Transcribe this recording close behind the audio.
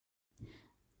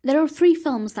There are three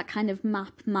films that kind of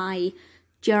map my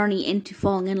journey into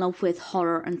falling in love with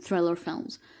horror and thriller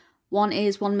films. One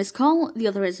is One Missed Call, the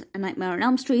other is A Nightmare on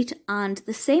Elm Street, and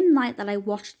the same night that I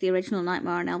watched the original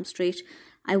Nightmare on Elm Street,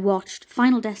 I watched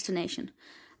Final Destination.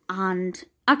 And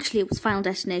actually it was Final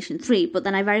Destination 3, but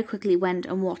then I very quickly went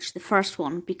and watched the first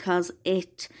one because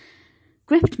it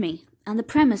gripped me. And the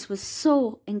premise was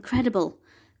so incredible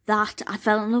that I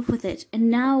fell in love with it.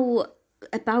 And now,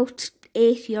 about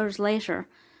 8 years later,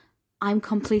 I'm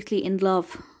completely in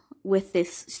love with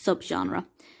this subgenre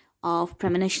of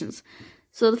premonitions.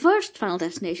 So the first Final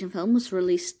Destination film was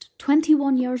released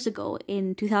 21 years ago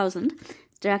in 2000.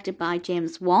 It's directed by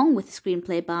James Wong with a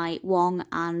screenplay by Wong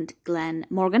and Glen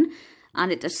Morgan.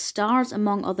 And it stars,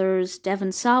 among others,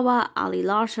 Devon Sawa, Ali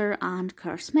Larter and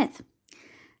Kerr Smith.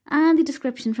 And the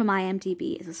description from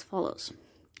IMDb is as follows.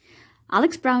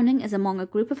 Alex Browning is among a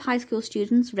group of high school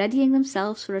students readying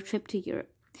themselves for a trip to Europe.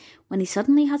 When he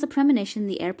suddenly has a premonition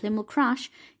the airplane will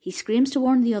crash, he screams to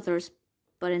warn the others,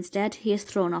 but instead he is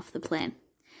thrown off the plane.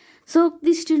 So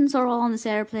these students are all on this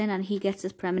airplane and he gets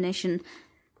this premonition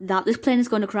that this plane is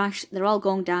going to crash, they're all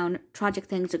going down, tragic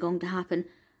things are going to happen.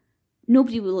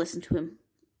 Nobody will listen to him.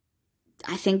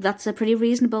 I think that's a pretty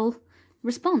reasonable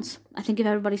response. I think if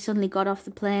everybody suddenly got off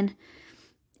the plane,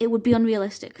 it would be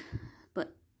unrealistic.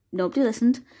 But nobody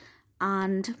listened,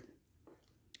 and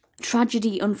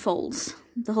tragedy unfolds.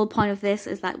 The whole point of this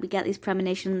is that we get these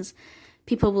premonitions,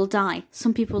 people will die.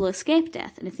 Some people will escape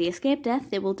death, and if they escape death,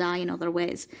 they will die in other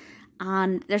ways.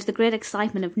 And there's the great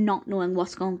excitement of not knowing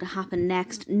what's going to happen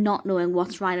next, not knowing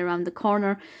what's right around the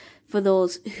corner. For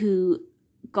those who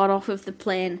got off of the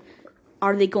plane,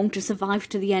 are they going to survive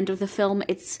to the end of the film?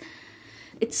 It's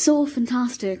so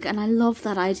fantastic, and I love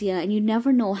that idea, and you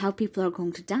never know how people are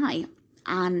going to die.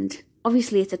 And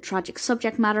obviously it's a tragic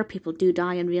subject matter, people do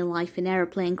die in real life in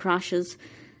airplane crashes,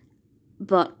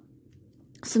 but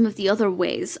some of the other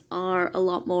ways are a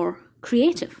lot more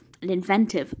creative and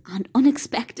inventive and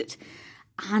unexpected.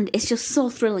 And it's just so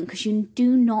thrilling because you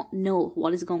do not know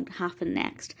what is going to happen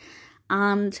next.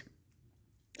 And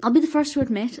I'll be the first to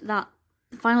admit that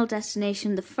Final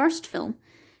Destination, the first film,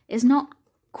 is not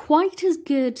quite as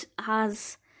good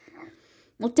as,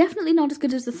 well, definitely not as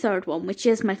good as the third one, which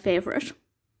is my favourite.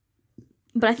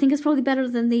 But I think it's probably better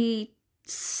than the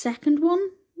second one,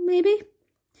 maybe?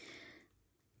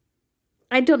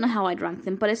 I don't know how I'd rank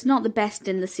them, but it's not the best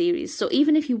in the series. So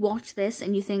even if you watch this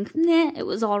and you think, nah, it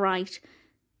was alright,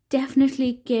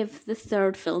 definitely give the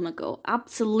third film a go.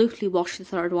 Absolutely watch the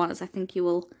third one, as I think you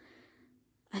will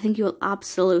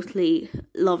absolutely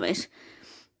love it.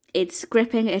 It's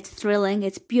gripping, it's thrilling,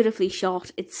 it's beautifully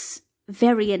shot, it's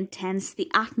very intense,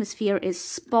 the atmosphere is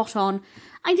spot on.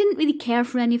 I didn't really care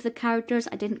for any of the characters,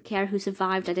 I didn't care who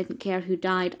survived, I didn't care who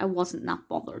died, I wasn't that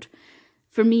bothered.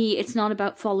 For me, it's not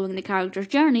about following the character's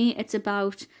journey, it's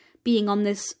about being on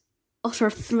this utter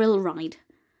thrill ride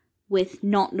with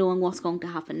not knowing what's going to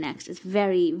happen next. It's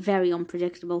very, very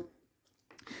unpredictable.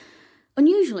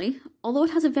 Unusually, although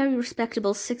it has a very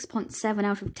respectable 6.7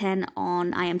 out of 10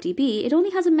 on IMDb, it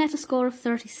only has a Metascore of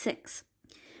 36,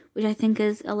 which I think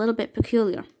is a little bit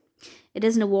peculiar. It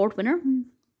is an award winner.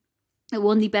 It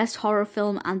won the Best Horror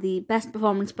Film and the Best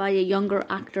Performance by a Younger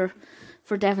Actor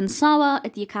for Devon Sawa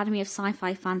at the Academy of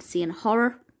Sci-Fi, Fantasy and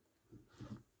Horror.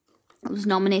 It was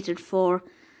nominated for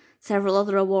several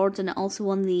other awards, and it also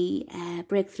won the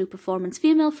Breakthrough Performance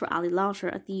Female for Ali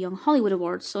Larter at the Young Hollywood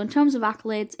Awards. So in terms of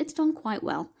accolades, it's done quite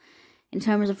well. In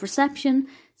terms of reception,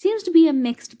 seems to be a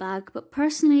mixed bag, but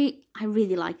personally, I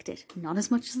really liked it. Not as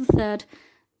much as the third,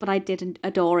 but I did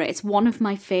adore it. It's one of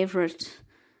my favourite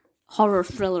horror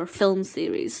thriller film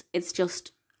series. It's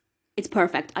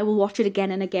perfect. I will watch it again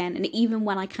and again, and even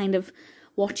when I kind of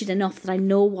watch it enough that I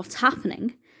know what's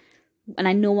happening, and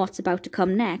I know what's about to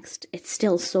come next, it's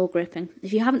still so gripping.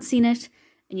 If you haven't seen it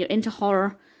and you're into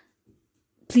horror,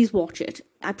 please watch it.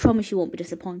 I promise you won't be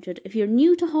disappointed. If you're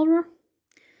new to horror,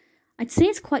 I'd say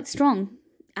it's quite strong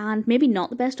and maybe not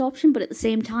the best option, but at the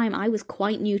same time, I was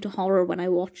quite new to horror when I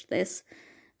watched this.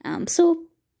 So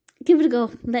give it a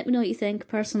go. Let me know what you think.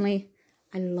 Personally,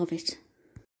 I love it.